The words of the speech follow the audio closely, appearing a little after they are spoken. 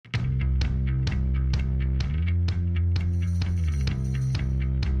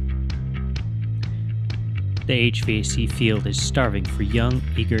The HVAC field is starving for young,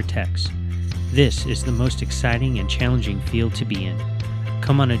 eager techs. This is the most exciting and challenging field to be in.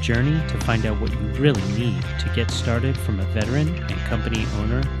 Come on a journey to find out what you really need to get started from a veteran and company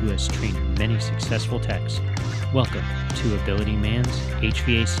owner who has trained many successful techs. Welcome to Ability Man's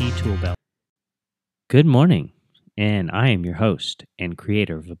HVAC Tool Belt. Good morning, and I am your host and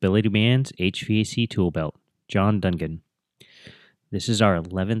creator of Ability Man's HVAC Tool Belt, John Dungan. This is our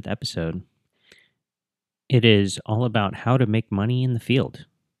 11th episode. It is all about how to make money in the field.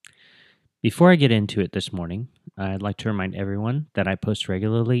 Before I get into it this morning, I'd like to remind everyone that I post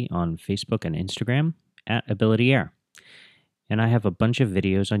regularly on Facebook and Instagram at Ability Air. And I have a bunch of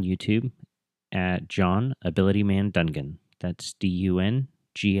videos on YouTube at John Ability Man Dungan. That's Dungan.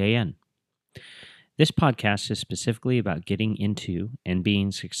 This podcast is specifically about getting into and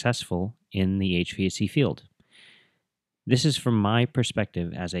being successful in the HVAC field. This is from my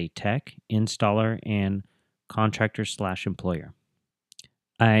perspective as a tech, installer, and contractor/employer.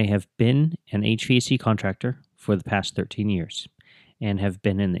 I have been an HVAC contractor for the past 13 years and have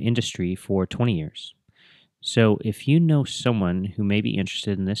been in the industry for 20 years. So if you know someone who may be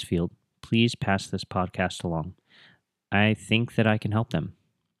interested in this field, please pass this podcast along. I think that I can help them.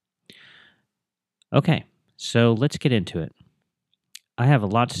 Okay, so let's get into it. I have a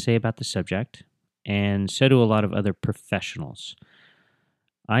lot to say about the subject, and so do a lot of other professionals.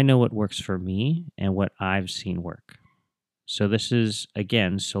 I know what works for me and what I've seen work. So this is,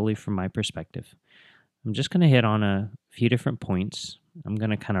 again, solely from my perspective. I'm just going to hit on a few different points. I'm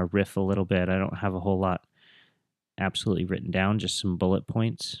going to kind of riff a little bit. I don't have a whole lot absolutely written down, just some bullet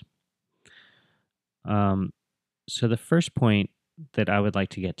points. So the first point that I would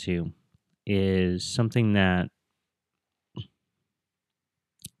like to get to is something that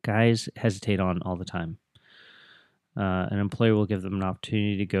guys hesitate on all the time. An employer will give them an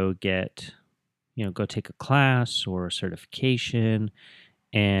opportunity to go take a class or a certification,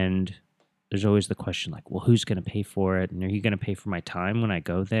 and there's always the question like, well, who's going to pay for it? And are you going to pay for my time when I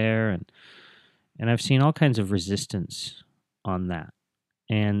go there? And I've seen all kinds of resistance on that.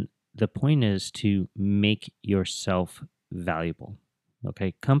 And the point is to make yourself valuable.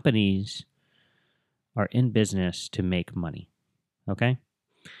 Okay? Companies are in business to make money. Okay?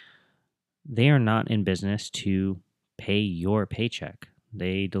 They are not in business to pay your paycheck.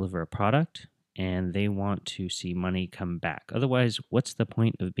 They deliver a product and they want to see money come back. Otherwise, what's the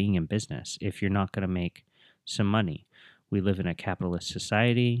point of being in business if you're not going to make some money? We live in a capitalist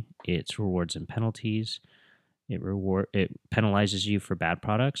society. It's rewards and penalties. It penalizes you for bad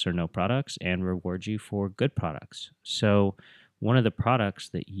products or no products and rewards you for good products. So one of the products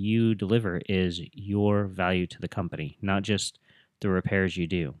that you deliver is your value to the company, not just the repairs you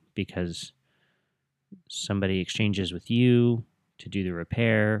do, because somebody exchanges with you to do the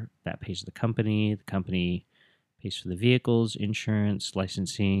repair, that pays the company pays for the vehicles, insurance,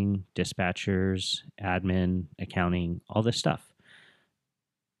 licensing, dispatchers, admin, accounting, all this stuff.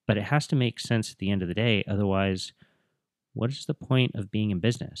 But it has to make sense at the end of the day. Otherwise, what is the point of being in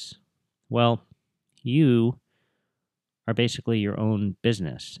business? Well, you are basically your own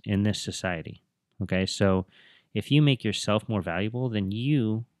business in this society. Okay, so if you make yourself more valuable, then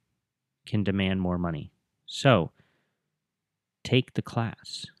you can demand more money. So take the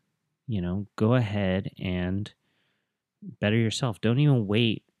class. Go ahead and better yourself. Don't even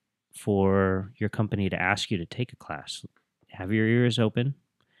wait for your company to ask you to take a class. Have your ears open,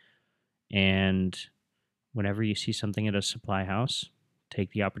 and whenever you see something at a supply house,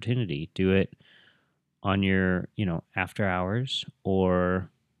 take the opportunity. Do it on your, after hours, or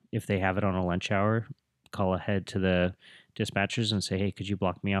if they have it on a lunch hour, call ahead to the dispatchers and say, hey, could you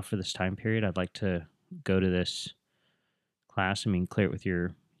block me off for this time period? I'd like to go to this class. Clear it with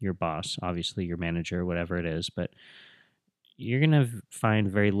your boss, obviously your manager, whatever it is, but you're going to find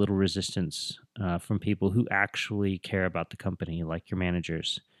very little resistance from people who actually care about the company, like your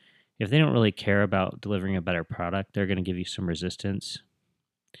managers. If they don't really care about delivering a better product, they're going to give you some resistance.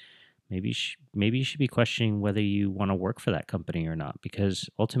 Maybe you should be questioning whether you want to work for that company or not, because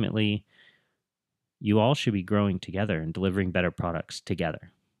ultimately you all should be growing together and delivering better products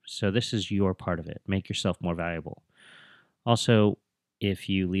together. So this is your part of it. Make yourself more valuable. Also, if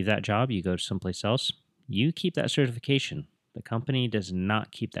you leave that job, you go to someplace else, you keep that certification. The company does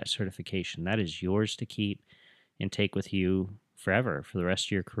not keep that certification. That is yours to keep and take with you forever for the rest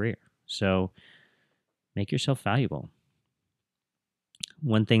of your career. So make yourself valuable.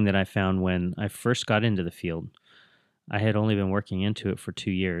 One thing that I found when I first got into the field, I had only been working into it for 2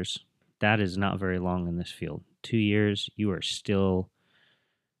 years. That is not very long in this field. 2 years, you are still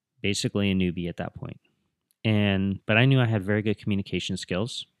basically a newbie at that point. But I knew I had very good communication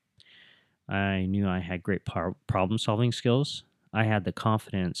skills. I knew I had great problem solving skills. I had the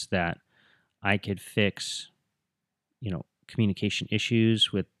confidence that I could fix, communication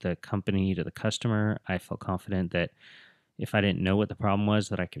issues with the company to the customer. I felt confident that if I didn't know what the problem was,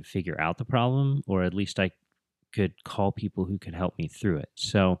 that I could figure out the problem, or at least I could call people who could help me through it.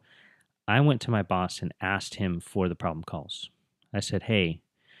 So I went to my boss and asked him for the problem calls. I said, "Hey,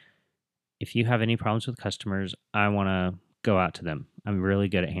 if you have any problems with customers, I want to go out to them. I'm really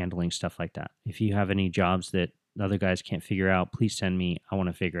good at handling stuff like that. If you have any jobs that the other guys can't figure out, please send me. I want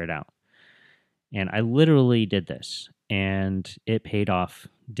to figure it out." And I literally did this, and it paid off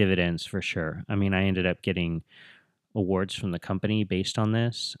dividends for sure. I mean, I ended up getting awards from the company based on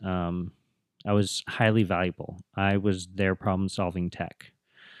this. I was highly valuable. I was their problem solving tech,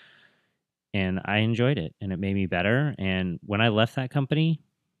 and I enjoyed it, and it made me better. And when I left that company,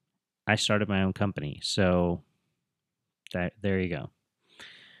 I started my own company. So there you go.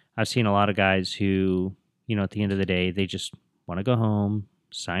 I've seen a lot of guys who, at the end of the day, they just want to go home,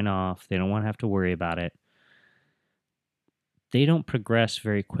 sign off. They don't want to have to worry about it. They don't progress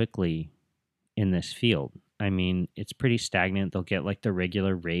very quickly in this field. I mean, it's pretty stagnant. They'll get like the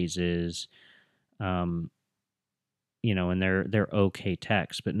regular raises, um, and they're okay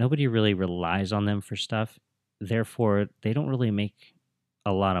techs, but nobody really relies on them for stuff. Therefore, they don't really make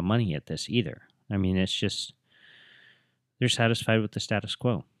a lot of money at this either. I mean, it's just they're satisfied with the status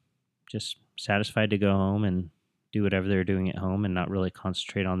quo, just satisfied to go home and do whatever they're doing at home and not really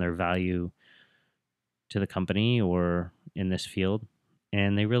concentrate on their value to the company or in this field.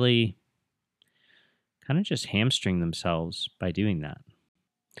 And they really kind of just hamstring themselves by doing that.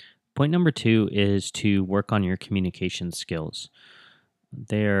 Point number two is to work on your communication skills.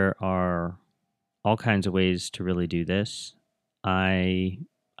 There are all kinds of ways to really do this. I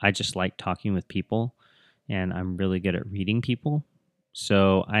I just like talking with people, and I'm really good at reading people.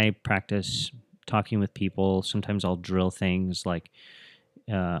 So I practice talking with people. Sometimes I'll drill things like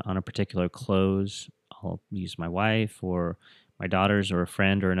on a particular close. I'll use my wife or my daughters or a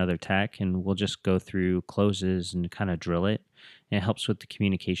friend or another tech, and we'll just go through closes and kind of drill it. And it helps with the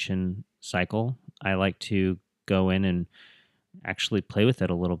communication cycle. I like to go in and actually play with it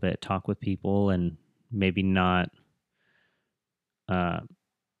a little bit, talk with people, and maybe not. Uh,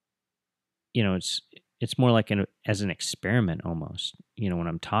 it's more like as an experiment almost. When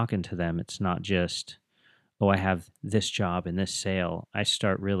I'm talking to them, it's not just, oh, I have this job and this sale. I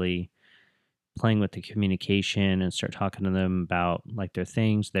start really playing with the communication and start talking to them about like their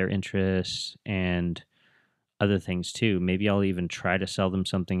things, their interests, and other things too. Maybe I'll even try to sell them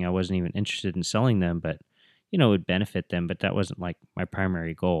something I wasn't even interested in selling them, but it would benefit them, but that wasn't like my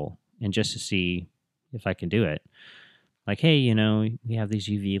primary goal. And just to see if I can do it. Like, hey, we have these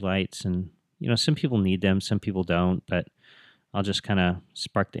UV lights and some people need them, some people don't, but I'll just kind of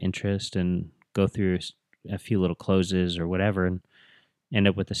spark the interest and go through a few little closes or whatever and end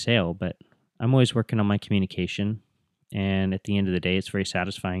up with a sale. But I'm always working on my communication. And at the end of the day, it's very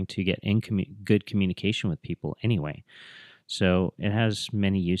satisfying to get in good communication with people anyway. So it has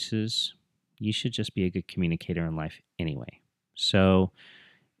many uses. You should just be a good communicator in life anyway. So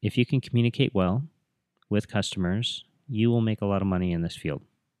if you can communicate well with customers, you will make a lot of money in this field.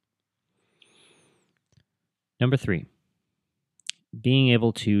 Number three, being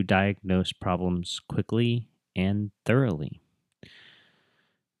able to diagnose problems quickly and thoroughly.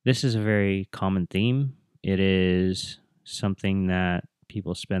 This is a very common theme. It is something that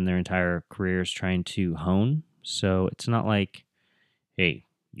people spend their entire careers trying to hone. So it's not like, hey,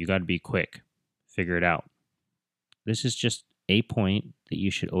 you got to be quick, figure it out. This is just a point that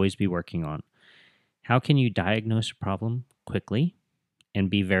you should always be working on. How can you diagnose a problem quickly and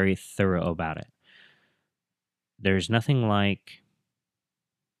be very thorough about it? There's nothing like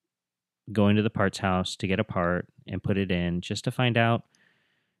going to the parts house to get a part and put it in just to find out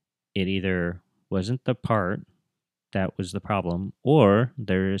it either wasn't the part that was the problem or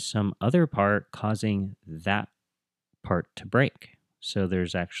there is some other part causing that part to break. So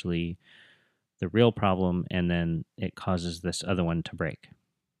there's actually the real problem and then it causes this other one to break.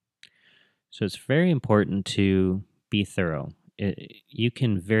 So it's very important to be thorough. You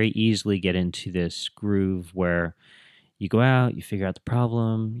can very easily get into this groove where you go out, you figure out the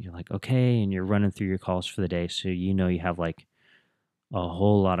problem, you're like, okay, and you're running through your calls for the day. So you have like a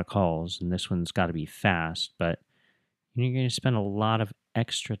whole lot of calls, and this one's got to be fast, but you're going to spend a lot of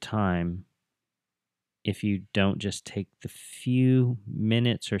extra time if you don't just take the few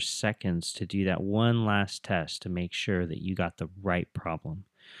minutes or seconds to do that one last test to make sure that you got the right problem.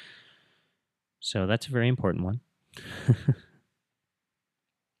 So that's a very important one.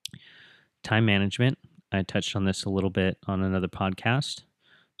 Time management. I touched on this a little bit on another podcast.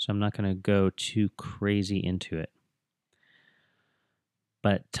 So I'm not going to go too crazy into it.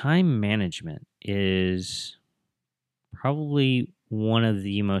 But time management is probably one of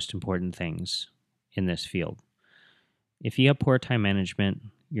the most important things in this field. If you have poor time management,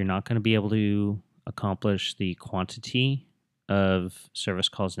 you're not going to be able to accomplish the quantity of service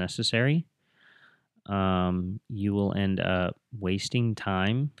calls necessary. You will end up wasting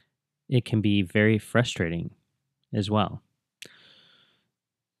time. It can be very frustrating as well.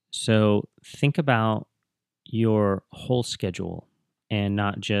 So think about your whole schedule and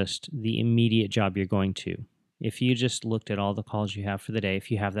not just the immediate job you're going to. If you just looked at all the calls you have for the day,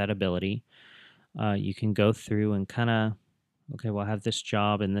 if you have that ability, you can go through and kind of, okay, well, I have this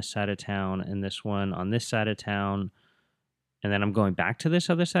job in this side of town and this one on this side of town, and then I'm going back to this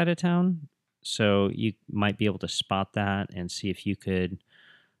other side of town. So you might be able to spot that and see if you could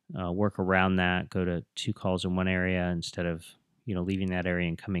work around that, go to two calls in one area instead of, leaving that area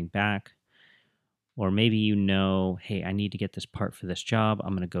and coming back. Or maybe hey, I need to get this part for this job.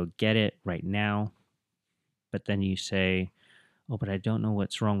 I'm going to go get it right now. But then you say, oh, but I don't know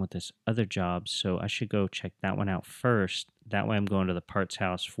what's wrong with this other job. So I should go check that one out first. That way I'm going to the parts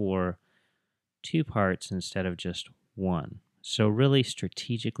house for two parts instead of just one. So really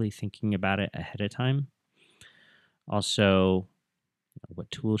strategically thinking about it ahead of time. Also, what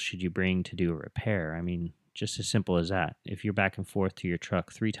tools should you bring to do a repair? I mean, just as simple as that. If you're back and forth to your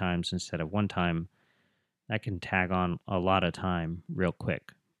truck 3 times instead of one time, that can tag on a lot of time real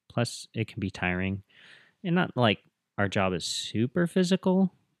quick. Plus, it can be tiring. And not like our job is super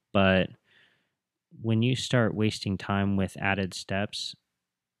physical, but when you start wasting time with added steps,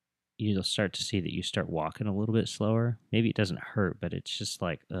 you'll start to see that you start walking a little bit slower. Maybe it doesn't hurt, but it's just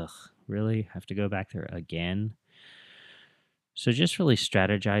like, ugh, really? Have to go back there again? So just really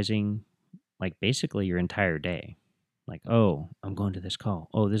strategizing, like basically your entire day. Like, oh, I'm going to this call.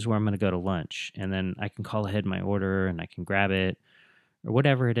 Oh, this is where I'm going to go to lunch. And then I can call ahead my order and I can grab it or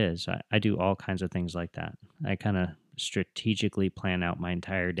whatever it is. I do all kinds of things like that. I kind of strategically plan out my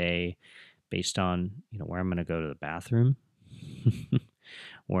entire day based on, where I'm going to go to the bathroom,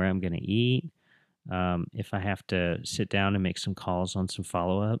 where I'm going to eat. If I have to sit down and make some calls on some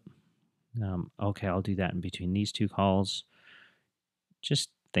follow up, okay, I'll do that in between these two calls.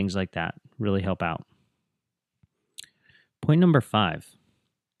 Just things like that really help out. Point number 5,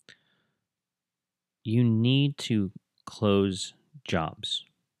 you need to close jobs.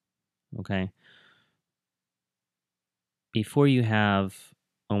 Okay. Before you have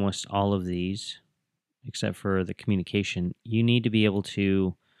almost all of these, except for the communication, you need to be able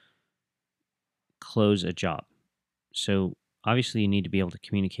to close a job. So obviously, you need to be able to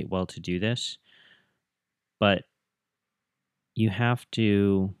communicate well to do this, but you have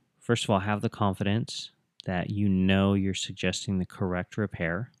to, first of all, have the confidence that you're suggesting the correct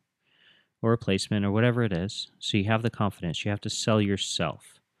repair or replacement or whatever it is. So you have the confidence. You have to sell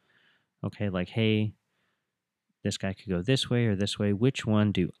yourself. Okay, like, hey, this guy could go this way or this way. Which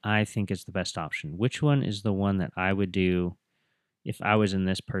one do I think is the best option? Which one is the one that I would do if I was in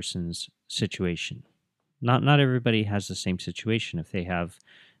this person's situation? Not everybody has the same situation. If they have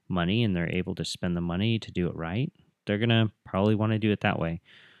money and they're able to spend the money to do it right, they're going to probably want to do it that way.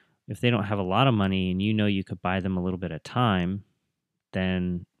 If they don't have a lot of money and you could buy them a little bit of time,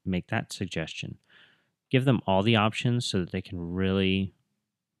 then make that suggestion. Give them all the options so that they can really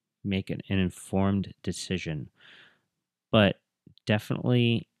make an informed decision. But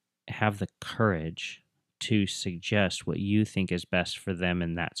definitely have the courage to suggest what you think is best for them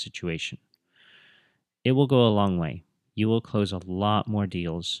in that situation. It will go a long way. You will close a lot more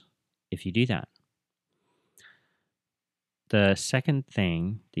deals if you do that. The second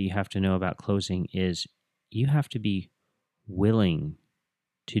thing that you have to know about closing is you have to be willing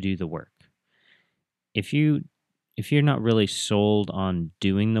to do the work. If you're not really sold on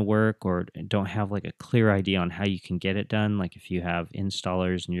doing the work or don't have like a clear idea on how you can get it done, like if you have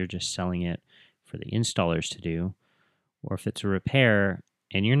installers and you're just selling it for the installers to do, or if it's a repair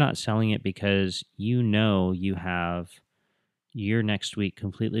and you're not selling it because you have your next week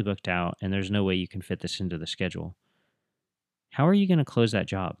completely booked out and there's no way you can fit this into the schedule, how are you going to close that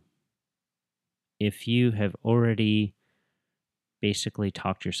job if you have already basically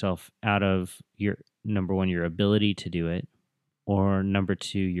talked yourself out of your number one, your ability to do it, or number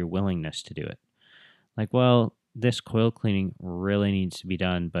two, your willingness to do it? Like, well, this coil cleaning really needs to be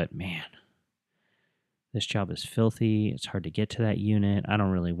done, but man, this job is filthy. It's hard to get to that unit. I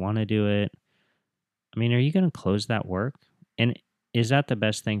don't really want to do it. I mean, are you going to close that work? And is that the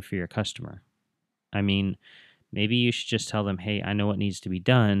best thing for your customer? I mean, maybe you should just tell them, hey, I know what needs to be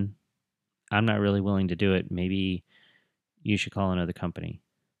done. I'm not really willing to do it. Maybe you should call another company.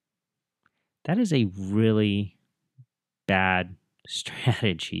 that is a really bad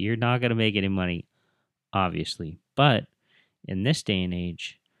strategy. You're not going to make any money, obviously. But in this day and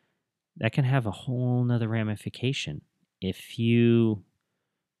age, that can have a whole nother ramification. If you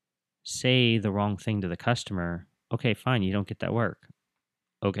say the wrong thing to the customer, okay, fine, you don't get that work.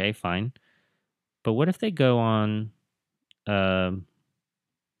 Okay, fine. But what if they go on, um,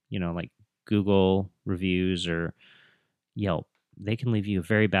 like Google reviews or Yelp? They can leave you a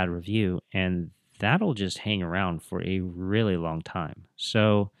very bad review, and that'll just hang around for a really long time.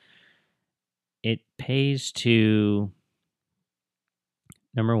 So it pays to,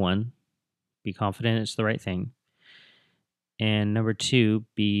 number one, be confident it's the right thing. And number two,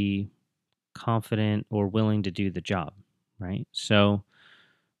 be confident or willing to do the job, right? So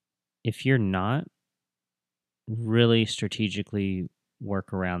if you're not, really strategically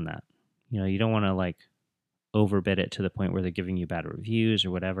work around that. You don't want to like overbid it to the point where they're giving you bad reviews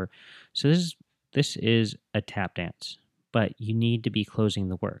or whatever. So this is a tap dance, but you need to be closing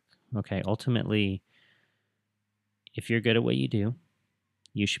the work. Okay, ultimately, if you're good at what you do,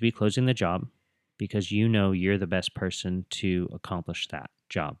 you should be closing the job because you know you're the best person to accomplish that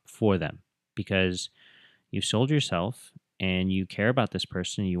job for them because you sold yourself and you care about this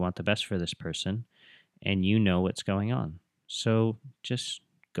person, you want the best for this person, and you know what's going on. So just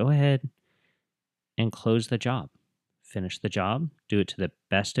go ahead and close the job. Finish the job, do it to the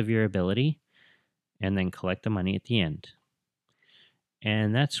best of your ability, and then collect the money at the end.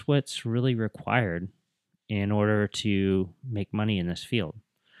 And that's what's really required in order to make money in this field.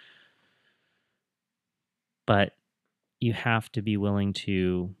 But you have to be willing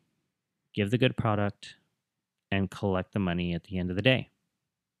to give the good product and collect the money at the end of the day.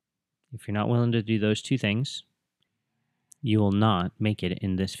 If you're not willing to do those two things, you will not make it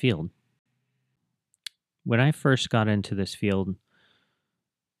in this field. When I first got into this field,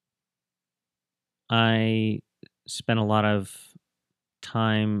 I spent a lot of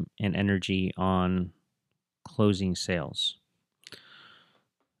time and energy on closing sales.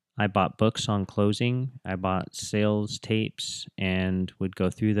 I bought books on closing. I bought sales tapes and would go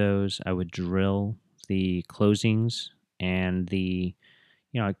through those. I would drill the closings and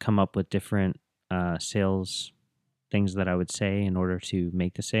I'd come up with different sales things that I would say in order to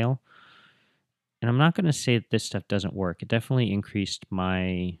make the sale. And I'm not going to say that this stuff doesn't work. It definitely increased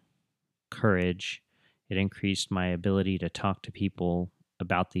my courage. It increased my ability to talk to people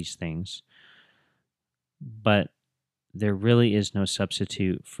about these things. But there really is no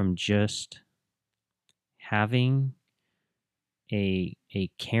substitute from just having a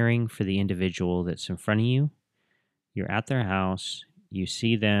caring for the individual that's in front of you. You're at their house, you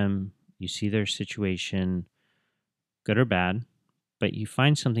see them, you see their situation, good or bad, but you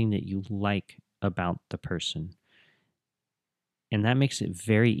find something that you like about the person. And that makes it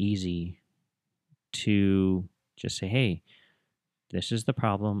very easy to just say, hey, this is the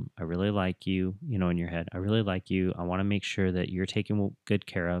problem. I really like you, in your head. I really like you. I want to make sure that you're taken good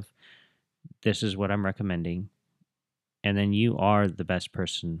care of. This is what I'm recommending. And then you are the best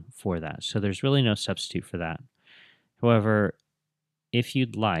person for that. So there's really no substitute for that. However, if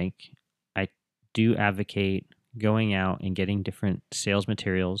you'd like, I do advocate going out and getting different sales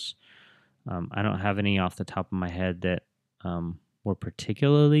materials. I don't have any off the top of my head that were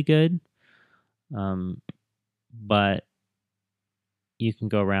particularly good, but you can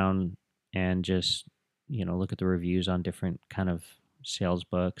go around and just look at the reviews on different kind of sales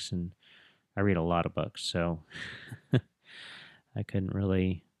books, and I read a lot of books, so I couldn't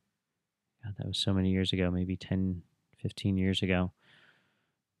really. God, that was so many years ago, maybe 10, 15 years ago.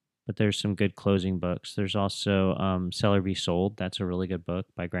 But there's some good closing books. There's also Sell or Be Sold. That's a really good book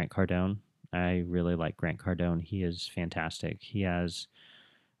by Grant Cardone. I really like Grant Cardone. He is fantastic. He had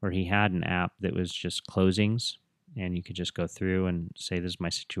an app that was just closings, and you could just go through and say, this is my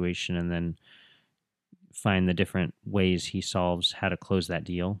situation, and then find the different ways he solves how to close that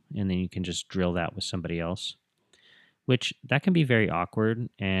deal. And then you can just drill that with somebody else, which that can be very awkward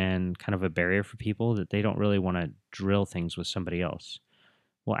and kind of a barrier for people that they don't really want to drill things with somebody else.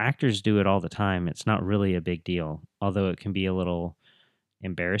 Well, actors do it all the time. It's not really a big deal, although it can be a little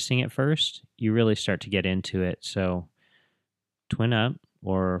embarrassing at first. You really start to get into it. So twin up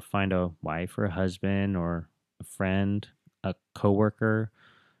or find a wife or a husband or a friend, a coworker,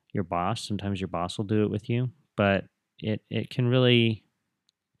 your boss. Sometimes your boss will do it with you, but it can really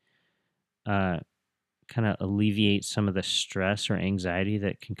kind of alleviate some of the stress or anxiety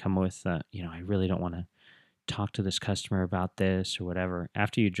that can come with, I really don't want to talk to this customer about this or whatever.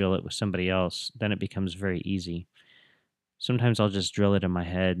 After you drill it with somebody else, then it becomes very easy. Sometimes I'll just drill it in my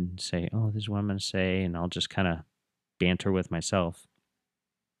head and say, oh, this is what I'm going to say. And I'll just kind of banter with myself.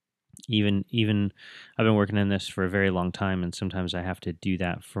 Even I've been working in this for a very long time, and sometimes I have to do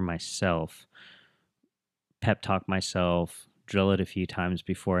that for myself, pep talk myself, drill it a few times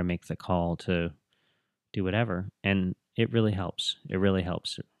before I make the call to do whatever, and it really helps. It really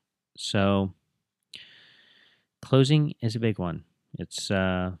helps. So closing is a big one. It's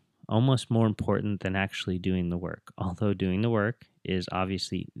almost more important than actually doing the work. Although doing the work is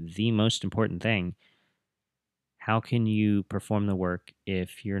obviously the most important thing, how can you perform the work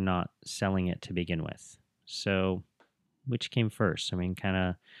if you're not selling it to begin with? So, which came first? I mean, kind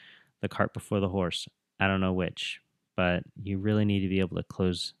of the cart before the horse. I don't know which, but you really need to be able to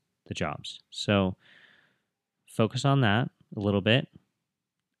close the jobs. So, focus on that a little bit,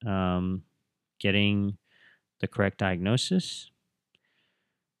 getting the correct diagnosis,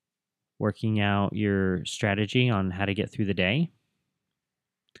 working out your strategy on how to get through the day.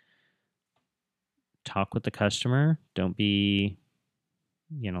 Talk with the customer. Don't be,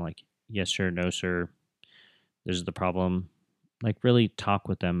 like, yes, sir, no, sir. This is the problem. Like, really talk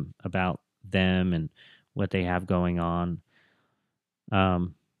with them about them and what they have going on.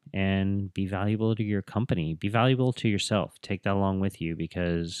 And be valuable to your company. Be valuable to yourself. Take that along with you,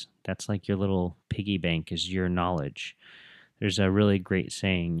 because that's like your little piggy bank is your knowledge. There's a really great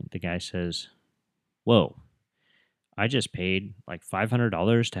saying. The guy says, "Whoa, I just paid like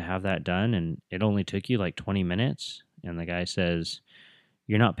 $500 to have that done, and it only took you like 20 minutes." And the guy says,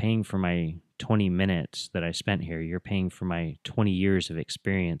 "You're not paying for my 20 minutes that I spent here. You're paying for my 20 years of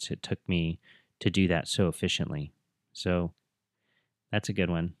experience it took me to do that so efficiently." So that's a good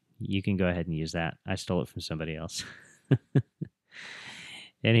one. You can go ahead and use that. I stole it from somebody else.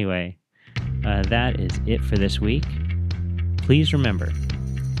 Anyway, that is it for this week. Please remember,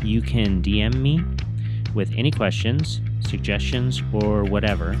 you can DM me with any questions, suggestions, or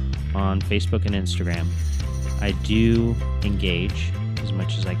whatever on Facebook and Instagram. I do engage as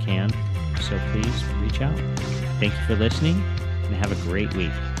much as I can, so please reach out. Thank you for listening, and have a great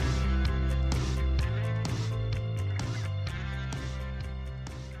week.